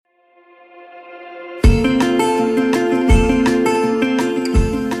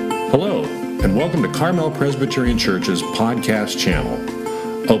Welcome to Carmel Presbyterian Church's podcast channel.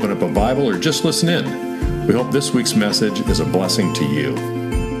 Open up a Bible or just listen in. We hope this week's message is a blessing to you.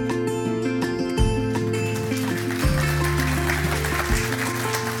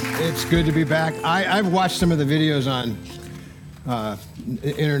 It's good to be back. I've watched some of the videos on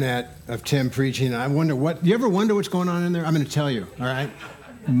the internet of Tim preaching. I wonder you ever wonder what's going on in there? I'm going to tell you, all right?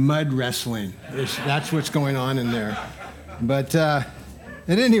 Mud wrestling. That's what's going on in there. But at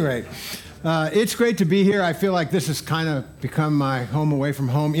any rate, it's great to be here. I feel like this has kind of become my home away from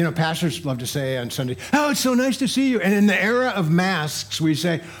home. You know, pastors love to say on Sunday, oh, it's so nice to see you. And in the era of masks, we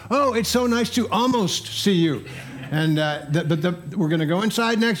say, oh, it's so nice to almost see you. And we're going to go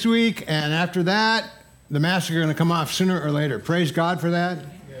inside next week, and after that, the masks are going to come off sooner or later. Praise God for that.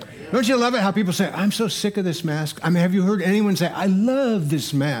 Don't you love it how people say, I'm so sick of this mask? I mean, have you heard anyone say, I love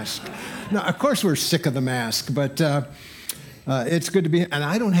this mask? Now, of course we're sick of the mask, but it's good to be, and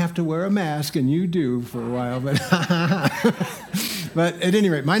I don't have to wear a mask, and you do for a while, but but at any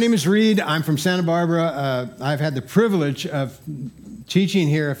rate, my name is Reed. I'm from Santa Barbara. I've had the privilege of teaching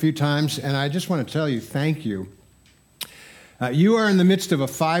here a few times, and I just want to tell you thank you. You are in the midst of a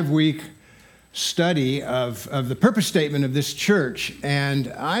 5-week study of the purpose statement of this church, and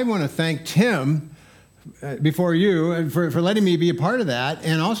I want to thank Tim before you for letting me be a part of that,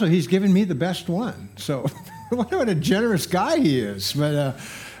 and also he's given me the best one. So what a generous guy he is. But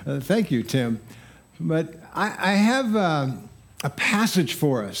thank you, Tim. But I have a passage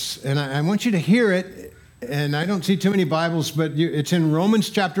for us, and I want you to hear it, and I don't see too many Bibles, but it's in Romans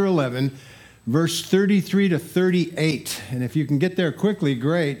chapter 11, verse 33 to 38. And if you can get there quickly,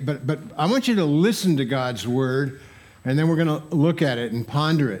 great. But I want you to listen to God's word, and then we're going to look at it and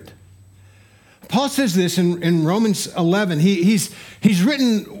ponder it. Paul says this in Romans 11. He's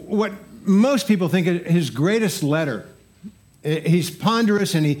written what most people think is his greatest letter. He's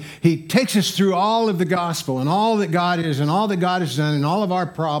ponderous, and he takes us through all of the gospel and all that God is and all that God has done and all of our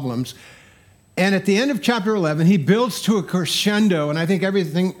problems. And at the end of chapter 11, he builds to a crescendo, and I think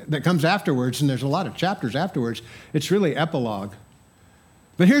everything that comes afterwards, and there's a lot of chapters afterwards, it's really epilogue.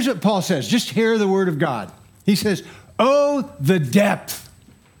 But here's what Paul says. Just hear the word of God. He says, oh, the depth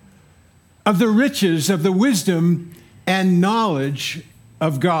of the riches of the wisdom and knowledge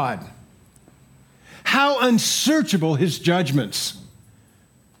of God. How unsearchable his judgments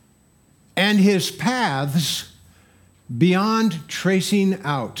and his paths beyond tracing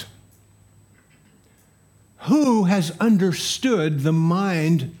out. Who has understood the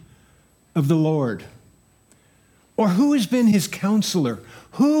mind of the Lord? Or who has been his counselor?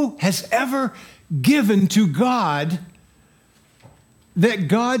 Who has ever given to God that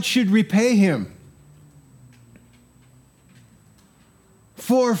God should repay him?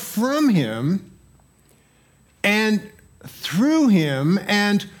 For from him and through him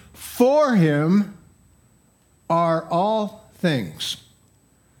and for him are all things.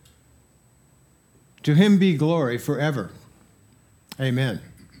 To him be glory forever. Amen.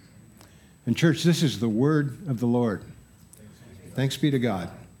 And church, this is the word of the Lord. Thanks be to God.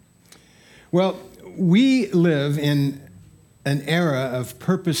 Well, we live in an era of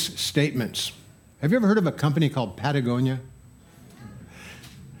purpose statements. Have you ever heard of a company called Patagonia?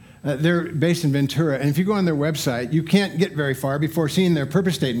 They're based in Ventura, and if you go on their website, you can't get very far before seeing their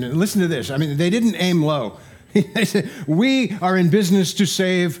purpose statement. And listen to this. I mean, they didn't aim low. They said, we are in business to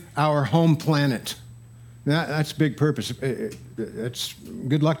save our home planet. That's big purpose. It's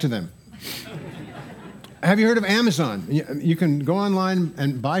good luck to them. Have you heard of Amazon? You can go online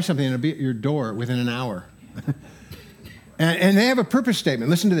and buy something and it'll be at your door within an hour. And they have a purpose statement.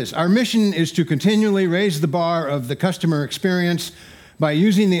 Listen to this. Our mission is to continually raise the bar of the customer experience by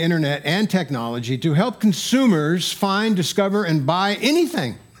using the internet and technology to help consumers find, discover, and buy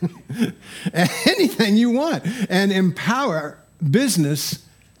anything, anything you want, and empower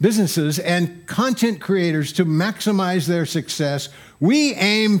businesses and content creators to maximize their success. We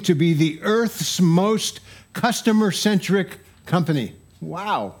aim to be the Earth's most customer-centric company.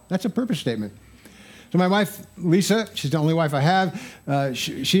 Wow, that's a purpose statement. So my wife, Lisa, she's the only wife I have,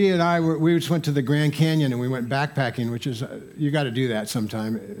 she and I, we just went to the Grand Canyon and we went backpacking, which is, you got to do that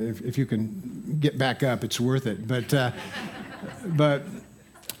sometime. If you can get back up, it's worth it. But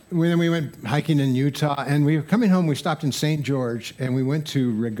then we went hiking in Utah, and we were coming home, we stopped in St. George, and we went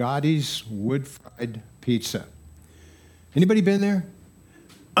to Rigotti's Wood-Fried Pizza. Anybody been there?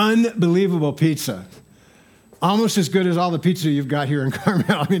 Unbelievable pizza. Almost as good as all the pizza you've got here in Carmel.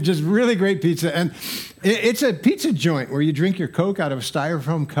 I mean, just really great pizza. And it's a pizza joint where you drink your Coke out of a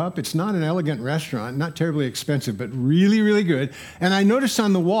styrofoam cup. It's not an elegant restaurant, not terribly expensive, but really, really good. And I noticed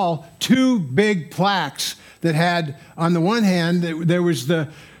on the wall 2 big plaques that had, on the one hand, there was the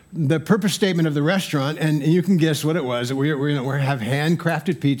the purpose statement of the restaurant, and you can guess what it was. We have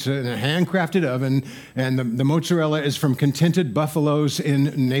handcrafted pizza in a handcrafted oven, and the mozzarella is from contented buffaloes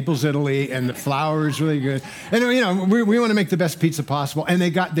in Naples, Italy, and the flour is really good. And we want to make the best pizza possible, and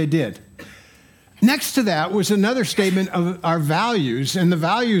they did. Next to that was another statement of our values, and the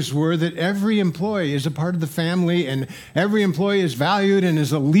values were that every employee is a part of the family, and every employee is valued and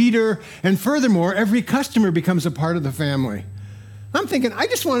is a leader, and furthermore, every customer becomes a part of the family. I'm thinking, I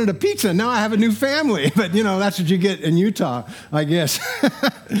just wanted a pizza. Now I have a new family. But, that's what you get in Utah, I guess.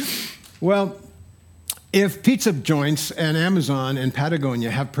 Well, if pizza joints and Amazon and Patagonia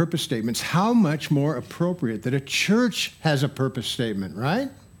have purpose statements, how much more appropriate that a church has a purpose statement, right?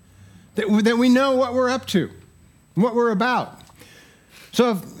 That we know what we're up to, what we're about.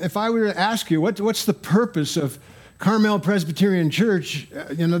 So if I were to ask you, what's the purpose of Carmel Presbyterian Church,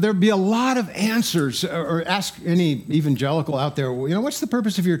 there'd be a lot of answers, or ask any evangelical out there, what's the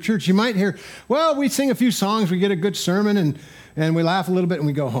purpose of your church? You might hear, well, we sing a few songs, we get a good sermon, and we laugh a little bit, and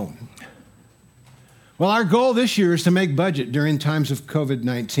we go home. Well, our goal this year is to make budget during times of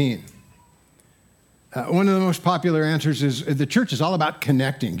COVID-19. One of the most popular answers is the church is all about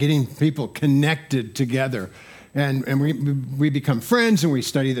connecting, getting people connected together. And we become friends, and we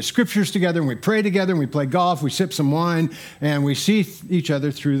study the scriptures together, and we pray together, and we play golf, we sip some wine, and we see each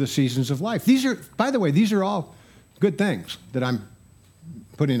other through the seasons of life. By the way, these are all good things that I'm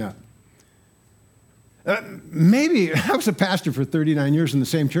putting up. Maybe I was a pastor for 39 years in the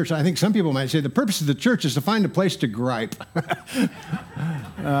same church. I think some people might say the purpose of the church is to find a place to gripe.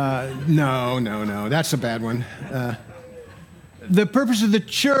 No, that's a bad one. The purpose of the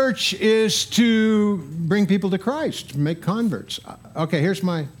church is to bring people to Christ, make converts. Okay, here's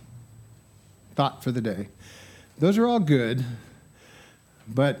my thought for the day. Those are all good,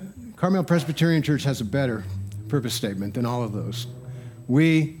 but Carmel Presbyterian Church has a better purpose statement than all of those.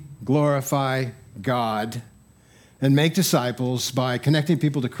 We glorify God and make disciples by connecting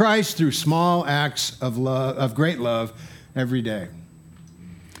people to Christ through small acts of love, of great love every day.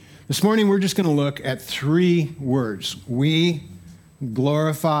 This morning, we're just going to look at 3 words. We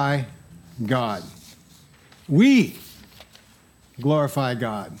glorify God. We glorify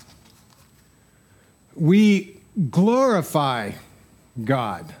God. We glorify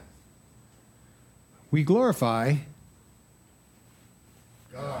God. We glorify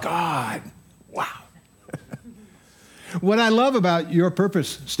God. Wow. What I love about your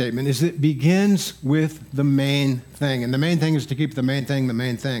purpose statement is it begins with the main thing. And the main thing is to keep the main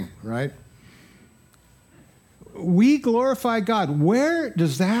thing, right? We glorify God. Where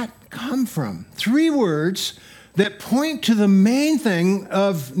does that come from? 3 words that point to the main thing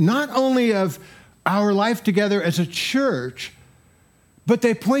of not only of our life together as a church, but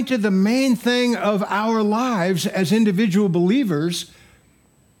they point to the main thing of our lives as individual believers.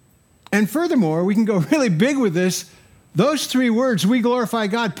 And furthermore, we can go really big with this. Those 3 words, we glorify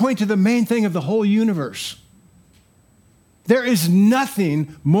God, point to the main thing of the whole universe. There is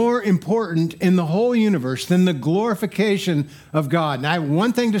nothing more important in the whole universe than the glorification of God. And I have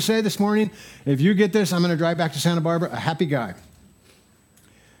one thing to say this morning. If you get this, I'm going to drive back to Santa Barbara a happy guy.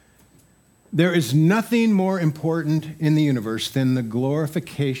 There is nothing more important in the universe than the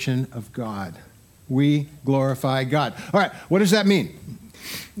glorification of God. We glorify God. All right, what does that mean?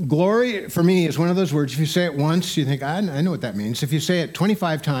 Glory, for me, is one of those words. If you say it once, you think, I know what that means. If you say it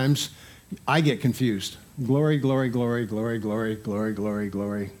 25 times, I get confused. Glory, glory, glory, glory, glory, glory, glory,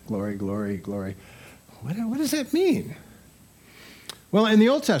 glory, glory, glory, glory. What does that mean? Well, in the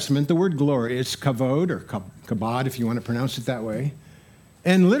Old Testament, the word glory is kavod, or kabod, if you want to pronounce it that way.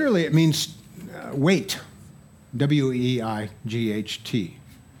 And literally, it means weight, W-E-I-G-H-T.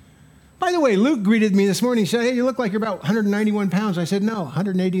 By the way, Luke greeted me this morning. He said, hey, you look like you're about 191 pounds. I said, no,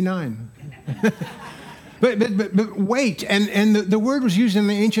 189. But weight, and the word was used in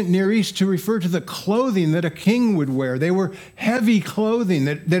the ancient Near East to refer to the clothing that a king would wear. They were heavy clothing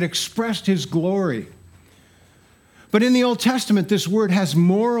that expressed his glory. But in the Old Testament, this word has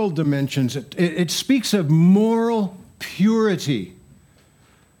moral dimensions. It speaks of moral purity.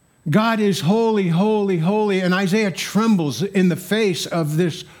 God is holy, holy, holy, and Isaiah trembles in the face of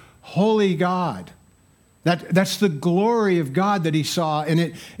this holy God. That's the glory of God that he saw,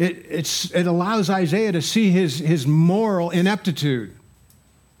 and it allows Isaiah to see his moral ineptitude.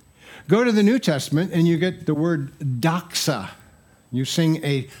 Go to the New Testament, and you get the word doxa. You sing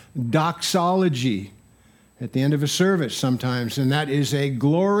a doxology at the end of a service sometimes, and that is a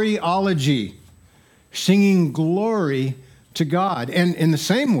gloryology, singing glory to God. And in the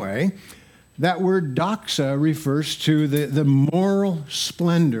same way, that word doxa refers to the moral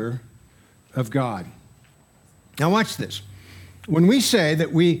splendor of God. Now watch this. When we say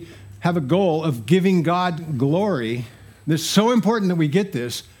that we have a goal of giving God glory, it's so important that we get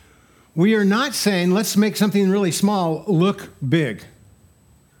this. We are not saying, let's make something really small look big.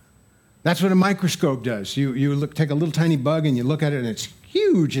 That's what a microscope does. You take a little tiny bug and you look at it and it's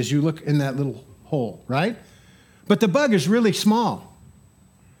huge as you look in that little hole, right? But the bug is really small.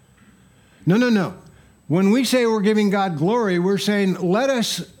 No. When we say we're giving God glory, we're saying, let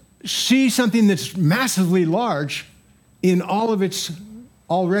us see something that's massively large in all of its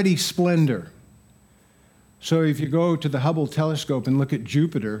already splendor. So if you go to the Hubble telescope and look at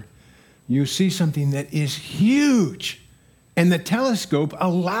Jupiter, you see something that is huge. And the telescope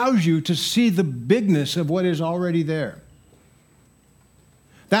allows you to see the bigness of what is already there.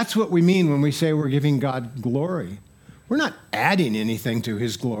 That's what we mean when we say we're giving God glory. We're not adding anything to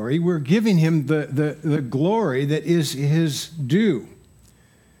his glory. We're giving him the glory that is his due.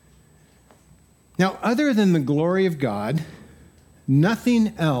 Now, other than the glory of God,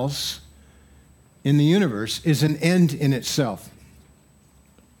 nothing else in the universe is an end in itself.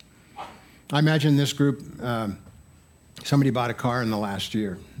 I imagine this group, somebody bought a car in the last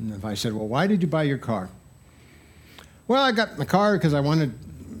year. And if I said, well, why did you buy your car? Well, I got my car because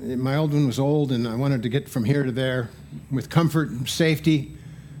my old one was old and I wanted to get from here to there with comfort and safety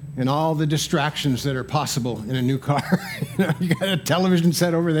and all the distractions that are possible in a new car. You got a television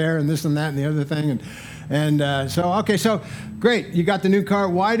set over there and this and that and the other thing. So great, you got the new car.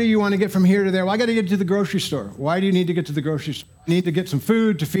 Why do you want to get from here to there? Well, I got to get to the grocery store. Why do you need to get to the grocery store? I need to get some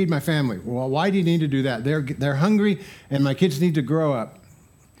food to feed my family. Well, why do you need to do that? They're hungry and my kids need to grow up.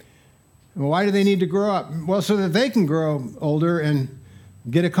 Well, why do they need to grow up? Well, so that they can grow older and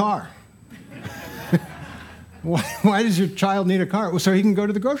get a car. Why does your child need a car? Well, so he can go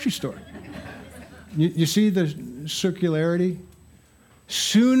to the grocery store. You see the circularity?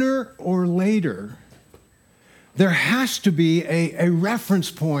 Sooner or later, there has to be a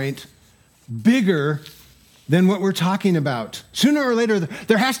reference point bigger than what we're talking about. Sooner or later,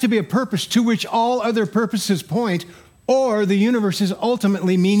 there has to be a purpose to which all other purposes point, or the universe is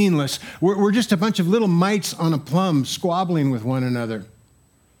ultimately meaningless. We're just a bunch of little mites on a plum squabbling with one another.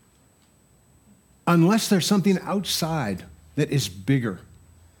 Unless there's something outside that is bigger.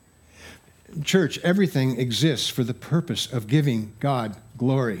 Church, everything exists for the purpose of giving God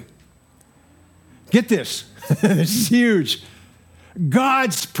glory. Get this. This is huge.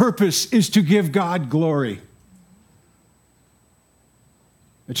 God's purpose is to give God glory.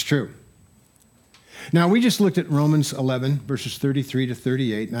 It's true. Now, we just looked at Romans 11, verses 33 to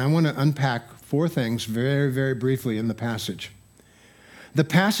 38, and I want to unpack 4 things very, very briefly in the passage. The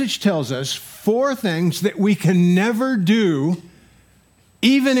passage tells us 4 things that we can never do,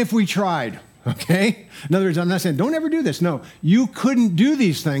 even if we tried, okay? In other words, I'm not saying, don't ever do this. No, you couldn't do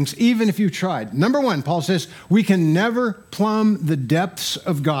these things, even if you tried. Number 1, Paul says, we can never plumb the depths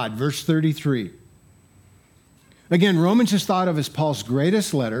of God, verse 33. Again, Romans is thought of as Paul's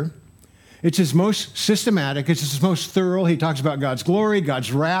greatest letter. It's his most systematic. It's his most thorough. He talks about God's glory,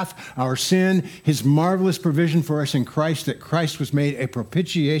 God's wrath, our sin, his marvelous provision for us in Christ, that Christ was made a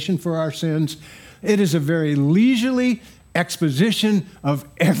propitiation for our sins. It is a very leisurely exposition of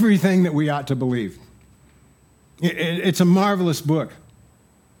everything that we ought to believe. It's a marvelous book.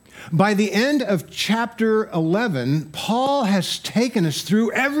 By the end of chapter 11, Paul has taken us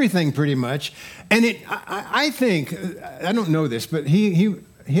through everything pretty much. And I think, I don't know this, but he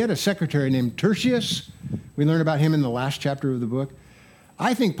had a secretary named Tertius. We learn about him in the last chapter of the book.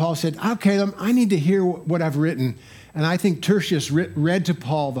 I think Paul said, okay, I need to hear what I've written. And I think Tertius read to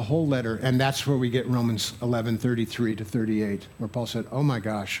Paul the whole letter, and that's where we get Romans 11, 33 to 38, where Paul said, oh my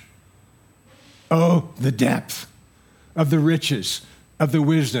gosh, oh, the depth of the riches of the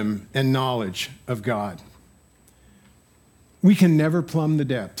wisdom and knowledge of God. We can never plumb the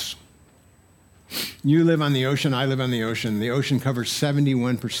depths. You live on the ocean, I live on the ocean. The ocean covers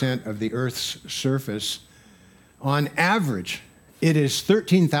 71% of the Earth's surface. On average, it is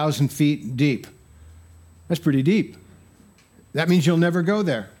 13,000 feet deep. That's pretty deep. That means you'll never go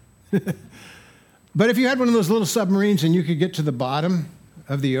there. But if you had one of those little submarines and you could get to the bottom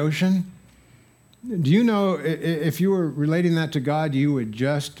of the ocean, do you know if you were relating that to God, you would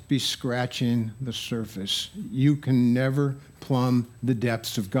just be scratching the surface. You can never plumb the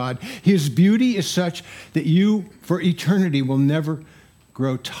depths of God. His beauty is such that you, for eternity, will never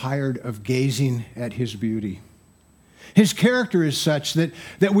grow tired of gazing at his beauty. His character is such that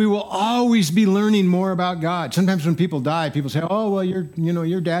we will always be learning more about God. Sometimes when people die, people say, oh, well,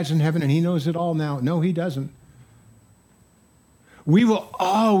 your dad's in heaven and he knows it all now. No, he doesn't. We will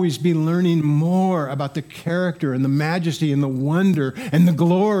always be learning more about the character and the majesty and the wonder and the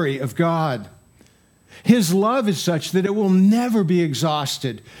glory of God. His love is such that it will never be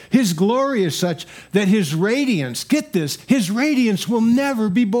exhausted. His glory is such that his radiance, get this, his radiance will never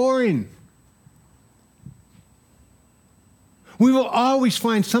be boring. We will always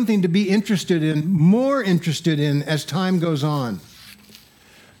find something to be interested in, more interested in as time goes on.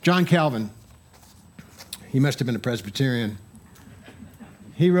 John Calvin, he must have been a Presbyterian.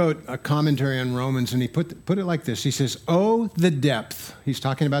 He wrote a commentary on Romans, and he put it like this. He says, "Oh, the depth," he's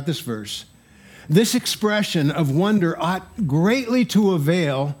talking about this verse, "this expression of wonder ought greatly to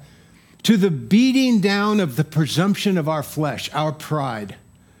avail to the beating down of the presumption of our flesh, our pride.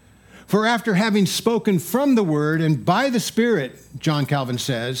 For after having spoken from the Word and by the Spirit," John Calvin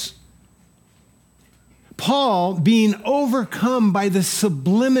says, Paul, being overcome by the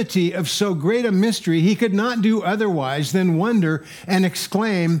sublimity of so great a mystery, he could not do otherwise than wonder and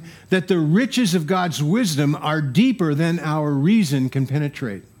exclaim that the riches of God's wisdom are deeper than our reason can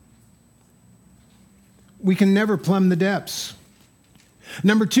penetrate. We can never plumb the depths.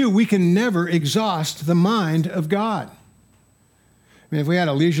 Number two, we can never exhaust the mind of God. I mean, if we had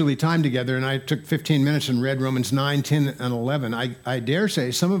a leisurely time together and I took 15 minutes and read Romans 9, 10, and 11, I dare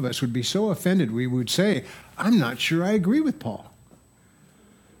say some of us would be so offended we would say, I'm not sure I agree with Paul.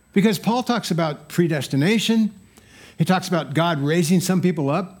 Because Paul talks about predestination. He talks about God raising some people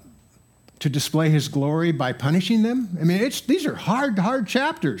up to display his glory by punishing them. I mean, these are hard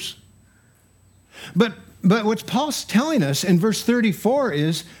chapters. But what Paul's telling us in verse 34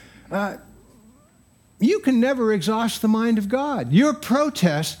 is, you can never exhaust the mind of God. Your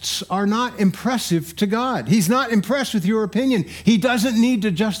protests are not impressive to God. He's not impressed with your opinion. He doesn't need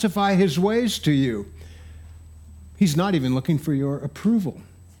to justify his ways to you. He's not even looking for your approval.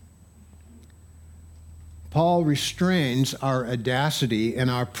 Paul restrains our audacity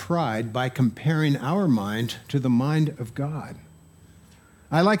and our pride by comparing our mind to the mind of God.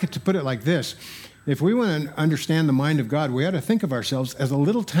 I like it to put it like this. If we want to understand the mind of God, we ought to think of ourselves as a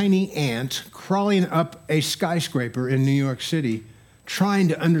little tiny ant crawling up a skyscraper in New York City, trying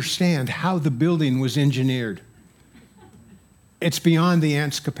to understand how the building was engineered. It's beyond the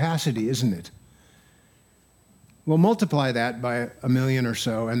ant's capacity, isn't it? Well, multiply that by 1 million or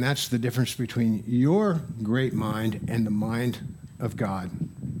so, and that's the difference between your great mind and the mind of God.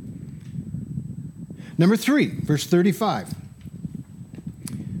 Number 3, verse 35.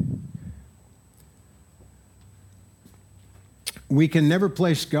 We can never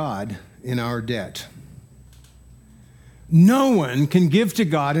place God in our debt. No one can give to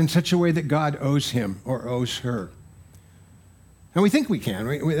God in such a way that God owes him or owes her. And we think we can.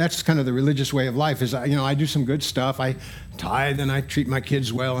 That's kind of the religious way of life is, I do some good stuff. I tithe and I treat my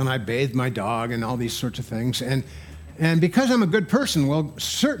kids well and I bathe my dog and all these sorts of things. And because I'm a good person, well,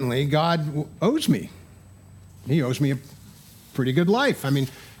 certainly God owes me. He owes me a pretty good life. I mean,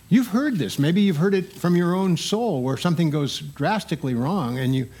 you've heard this. Maybe you've heard it from your own soul where something goes drastically wrong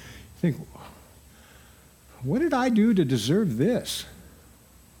and you think, what did I do to deserve this?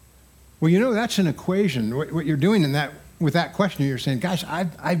 Well, that's an equation. What you're doing with that question, you're saying, gosh,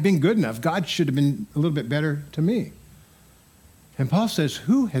 I've been good enough. God should have been a little bit better to me. And Paul says,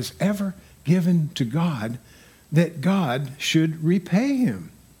 who has ever given to God that God should repay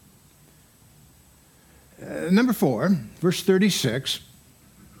him? Number 4, verse 36.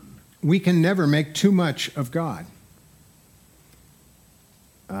 We can never make too much of God.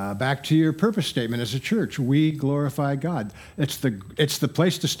 Back to your purpose statement as a church, we glorify God. It's the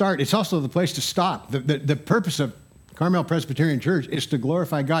place to start. It's also the place to stop. The purpose of Carmel Presbyterian Church is to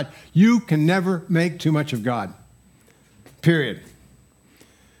glorify God. You can never make too much of God. Period.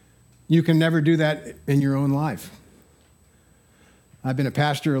 You can never do that in your own life. I've been a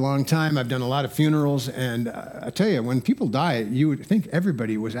pastor a long time. I've done a lot of funerals. And I tell you, when people die, you would think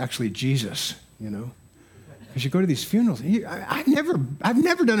everybody was actually Jesus, Because you go to these funerals. I've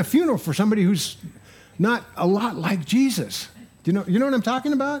never done a funeral for somebody who's not a lot like Jesus. You know what I'm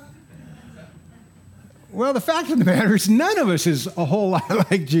talking about? Well, the fact of the matter is none of us is a whole lot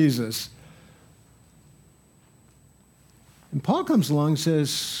like Jesus. And Paul comes along and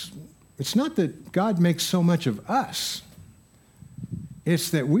says, it's not that God makes so much of us.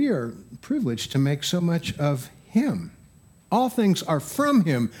 It's that we are privileged to make so much of him. All things are from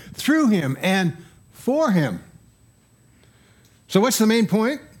him, through him, and for him. So what's the main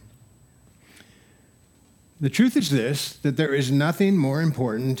point? The truth is this, that there is nothing more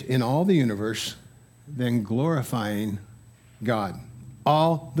important in all the universe than glorifying God.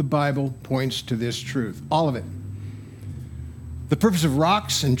 All the Bible points to this truth, all of it. The purpose of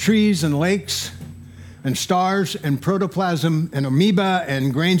rocks and trees and lakes and stars and protoplasm and amoeba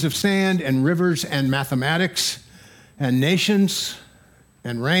and grains of sand and rivers and mathematics and nations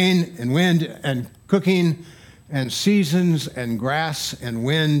and rain and wind and cooking and seasons and grass and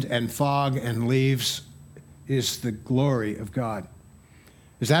wind and fog and leaves is the glory of God.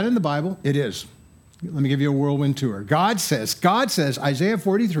 Is that in the Bible? It is. Let me give you a whirlwind tour. God says, Isaiah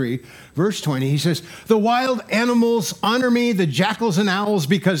 43, verse 20, he says, the wild animals honor me, the jackals and owls,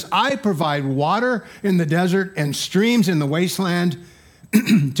 because I provide water in the desert and streams in the wasteland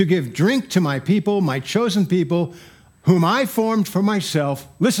to give drink to my people, my chosen people, whom I formed for myself.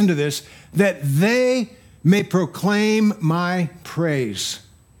 Listen to this, that they may proclaim my praise.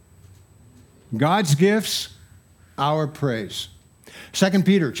 God's gifts, our praise. 2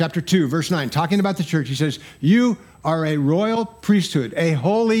 Peter chapter 2, verse 9, talking about the church, he says, you are a royal priesthood, a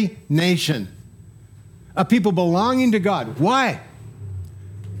holy nation, a people belonging to God. Why?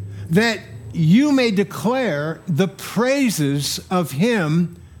 That you may declare the praises of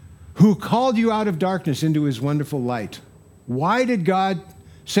him who called you out of darkness into his wonderful light. Why did God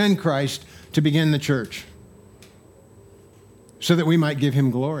send Christ to begin the church? So that we might give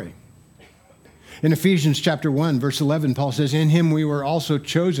him glory. In Ephesians chapter 1, verse 11, Paul says, in him we were also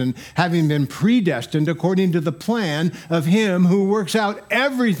chosen, having been predestined according to the plan of him who works out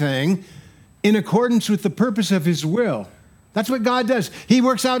everything in accordance with the purpose of his will. That's what God does. He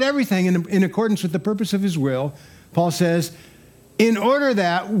works out everything in accordance with the purpose of his will. Paul says, in order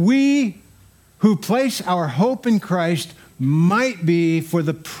that we who place our hope in Christ might be for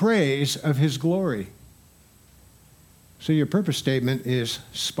the praise of his glory. So your purpose statement is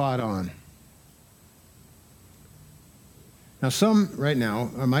spot on. Now, some right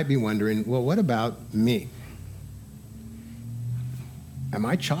now might be wondering, well, what about me? Am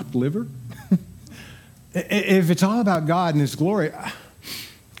I chopped liver? If it's all about God and his glory,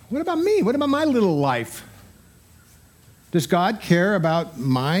 what about me? What about my little life? Does God care about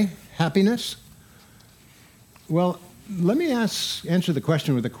my happiness? Well, let me answer the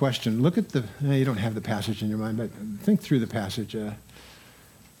question with a question. Look at you don't have the passage in your mind, but think through the passage.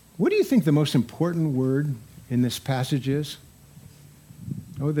 What do you think the most important word in this passage is?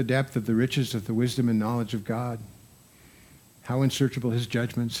 Oh, the depth of the riches of the wisdom and knowledge of God. How unsearchable his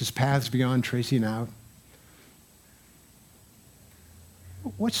judgments, his paths beyond tracing out.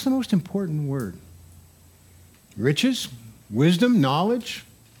 What's the most important word? Riches, wisdom, knowledge.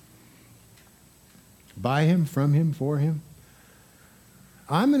 By him, from him, for him.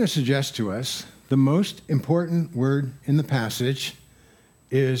 I'm going to suggest to us the most important word in the passage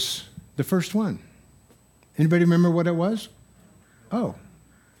is the first one. Anybody remember what it was? Oh.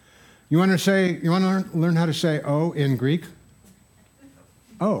 You want to learn how to say oh in Greek?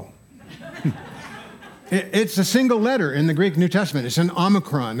 Oh. It's a single letter in the Greek New Testament. It's an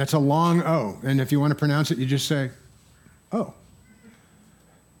omicron. That's a long O. And if you want to pronounce it, you just say, oh.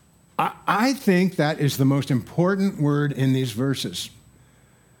 I think that is the most important word in these verses.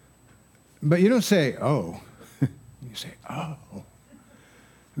 But you don't say, oh. You say, oh. I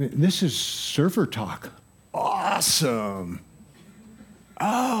mean, this is surfer talk. Awesome.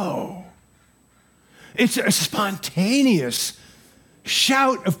 Oh. It's a spontaneous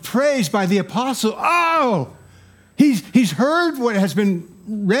shout of praise by the apostle. Oh. He's heard what has been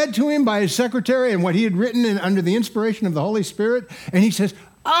read to him by his secretary and what he had written under the inspiration of the Holy Spirit. And he says,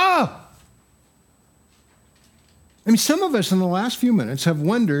 oh. I mean, some of us in the last few minutes have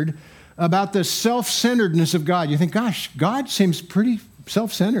wondered about the self-centeredness of God. You think, gosh, God seems pretty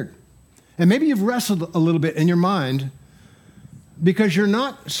self-centered. And maybe you've wrestled a little bit in your mind because you're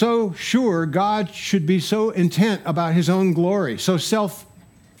not so sure God should be so intent about his own glory, so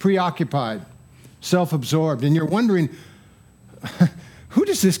self-preoccupied, self-absorbed. And you're wondering, who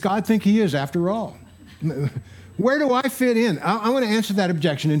does this God think he is after all? Where do I fit in? I want to answer that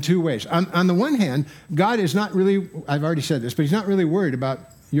objection in two ways. On the one hand, God is not really, I've already said this, but he's not really worried about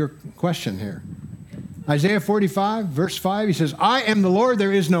your question here. Isaiah 45, verse 5, he says, I am the Lord,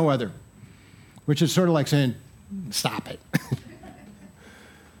 there is no other. Which is sort of like saying, stop it.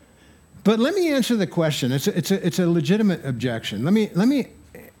 But let me answer the question. It's a legitimate objection. Let me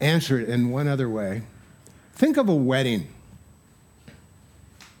answer it in one other way. Think of a wedding.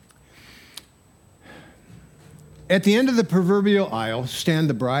 At the end of the proverbial aisle stand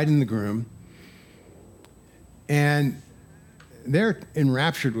the bride and the groom, and they're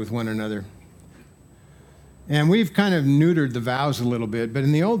enraptured with one another. And we've kind of neutered the vows a little bit, but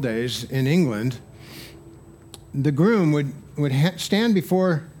in the old days in England, the groom would stand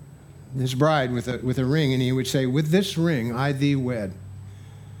before his bride with a ring, and he would say, with this ring I thee wed.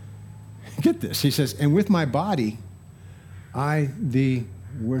 Get this, he says, and with my body I thee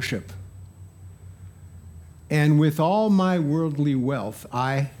worship. And with all my worldly wealth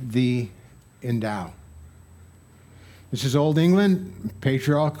I thee endow. This is old England,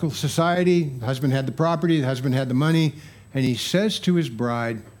 patriarchal society. The husband had the property, the husband had the money, and he says to his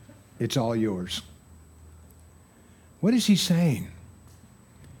bride, it's all yours. What is he saying?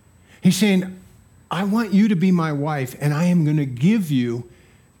 He's saying, I want you to be my wife, and I am going to give you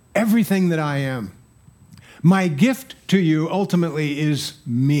everything that I am. My gift to you ultimately is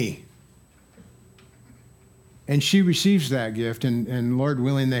me. And she receives that gift, and Lord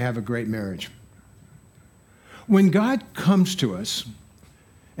willing, they have a great marriage. When God comes to us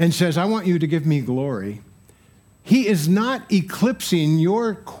and says, I want you to give me glory, he is not eclipsing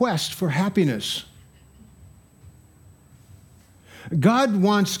your quest for happiness. God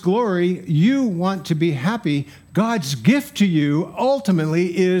wants glory. You want to be happy. God's gift to you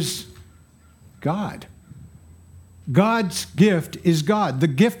ultimately is God. God's gift is God. The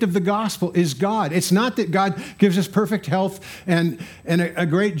gift of the gospel is God. It's not that God gives us perfect health and a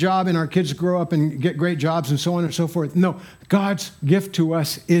great job and our kids grow up and get great jobs and so on and so forth. No, God's gift to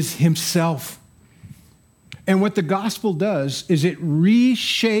us is himself. And what the gospel does is it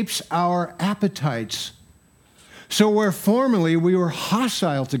reshapes our appetites. So where formerly we were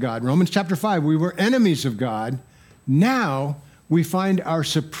hostile to God, Romans chapter 5, we were enemies of God, now we find our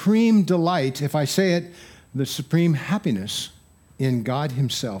supreme delight, if I say it, the supreme happiness in God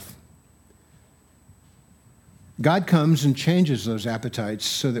himself. God comes and changes those appetites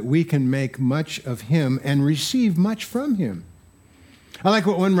so that we can make much of him and receive much from him. I like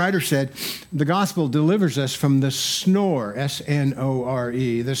what one writer said, the gospel delivers us from the snore,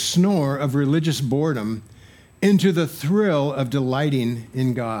 S-N-O-R-E, the snore of religious boredom into the thrill of delighting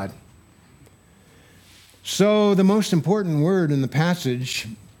in God. So the most important word in the passage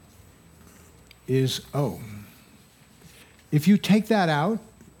is oh. If you take that out,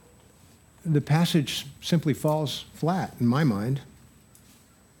 the passage simply falls flat in my mind.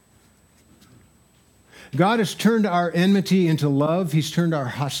 God has turned our enmity into love. He's turned our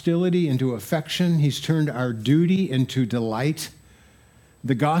hostility into affection. He's turned our duty into delight.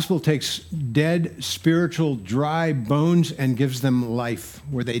 The gospel takes dead, spiritual, dry bones and gives them life,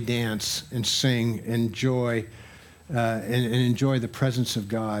 where they dance and sing and joy and enjoy the presence of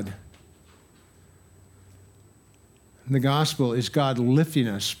God. The gospel is God lifting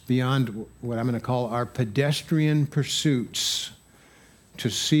us beyond what I'm going to call our pedestrian pursuits to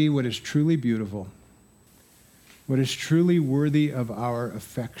see what is truly beautiful, what is truly worthy of our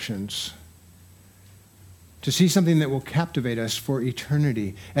affections, to see something that will captivate us for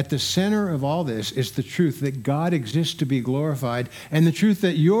eternity. At the center of all this is the truth that God exists to be glorified, and the truth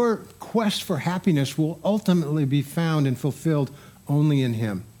that your quest for happiness will ultimately be found and fulfilled only in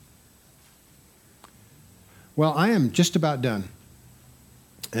him. Well, I am just about done.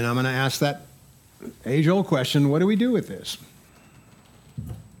 And I'm going to ask that age-old question, what do we do with this?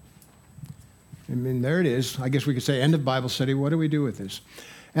 I mean, there it is. I guess we could say end of Bible study. What do we do with this?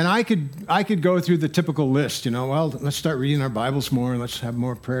 And I could go through the typical list, well, let's start reading our Bibles more, and let's have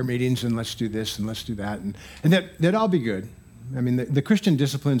more prayer meetings, and let's do this, and let's do that. And that'd all be good. I mean, the Christian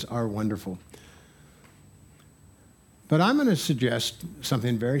disciplines are wonderful. But I'm going to suggest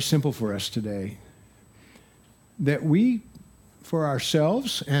something very simple for us today, that we, for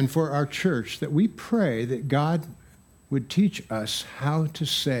ourselves and for our church, that we pray that God would teach us how to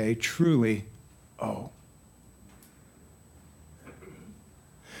say truly, oh.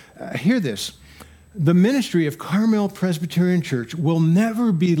 Hear this. The ministry of Carmel Presbyterian Church will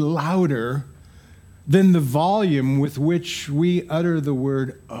never be louder than the volume with which we utter the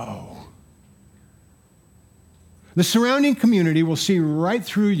word, oh. The surrounding community will see right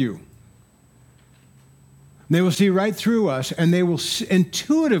through you. They will see right through us, and they will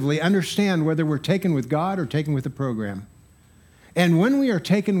intuitively understand whether we're taken with God or taken with the program. And when we are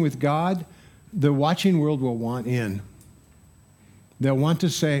taken with God, the watching world will want in. They'll want to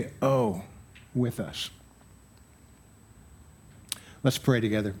say, oh, with us. Let's pray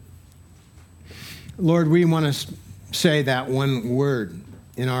together. Lord, we want to say that one word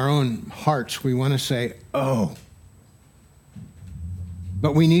in our own hearts. We want to say, oh.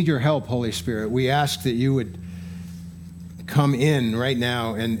 But we need your help, Holy Spirit. We ask that you would come in right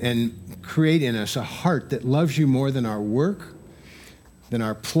now and create in us a heart that loves you more than our work, than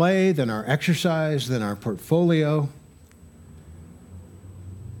our play, than our exercise, than our portfolio.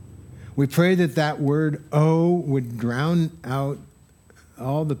 We pray that that word, oh, would drown out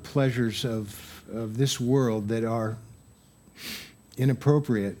all the pleasures of this world that are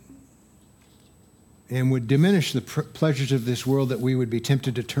inappropriate, and would diminish the pleasures of this world that we would be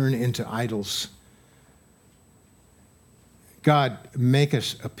tempted to turn into idols. God, make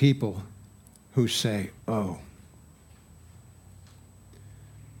us a people who say, oh.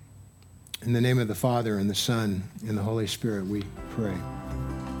 In the name of the Father, and the Son, and the Holy Spirit, we pray.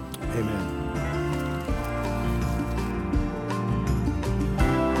 Amen.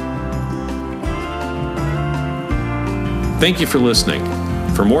 Thank you for listening.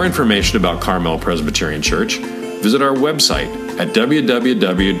 For more information about Carmel Presbyterian Church, visit our website at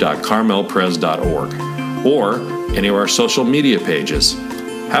www.carmelpres.org or any of our social media pages.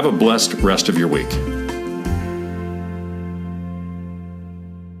 Have a blessed rest of your week.